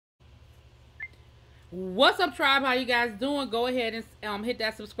What's up, tribe? How you guys doing? Go ahead and hit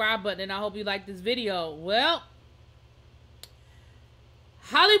that subscribe button, and I hope you like this video. Well,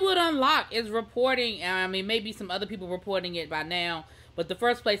 Hollywood Unlocked is reporting, I mean, maybe some other people reporting it by now, but the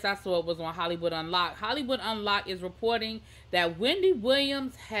first place I saw it was on Hollywood Unlocked. Hollywood Unlocked is reporting that Wendy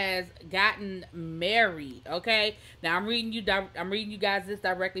Williams has gotten married. Okay, now I'm reading you guys this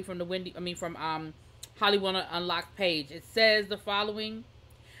directly from the Hollywood Unlocked page. It says the following.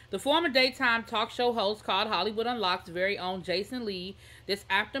 The former daytime talk show host called Hollywood Unlocked's very own Jason Lee this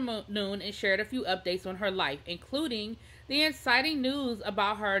afternoon and shared a few updates on her life, including the exciting news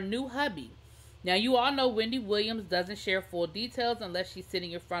about her new hubby. Now, you all know Wendy Williams doesn't share full details unless she's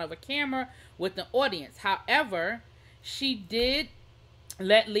sitting in front of a camera with the audience. However, she did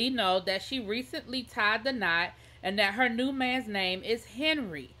let Lee know that she recently tied the knot and that her new man's name is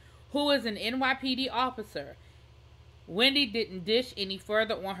Henry, who is an NYPD officer. Wendy didn't dish any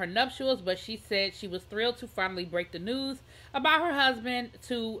further on her nuptials, but she said she was thrilled to finally break the news about her husband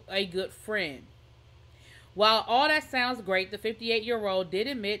to a good friend. While all that sounds great, the 58-year-old did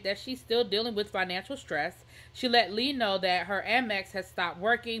admit that she's still dealing with financial stress. She let Lee know that her Amex has stopped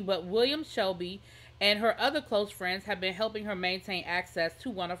working, but William Shelby and her other close friends have been helping her maintain access to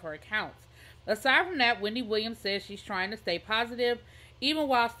one of her accounts. Aside from that, Wendy Williams says she's trying to stay positive, even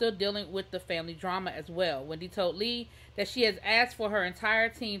while still dealing with the family drama as well. Wendy told Lee that she has asked for her entire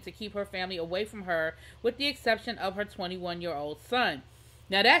team to keep her family away from her, with the exception of her 21-year-old son.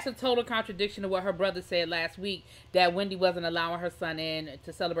 Now, that's a total contradiction to what her brother said last week, that Wendy wasn't allowing her son in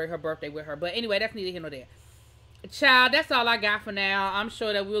to celebrate her birthday with her. But anyway, that's neither here nor there. Child, that's all I got for now. I'm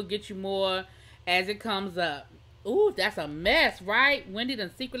sure that we'll get you more as it comes up. Ooh, that's a mess, right? Wendy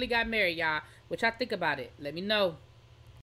done secretly got married, y'all. What y'all think about it? Let me know.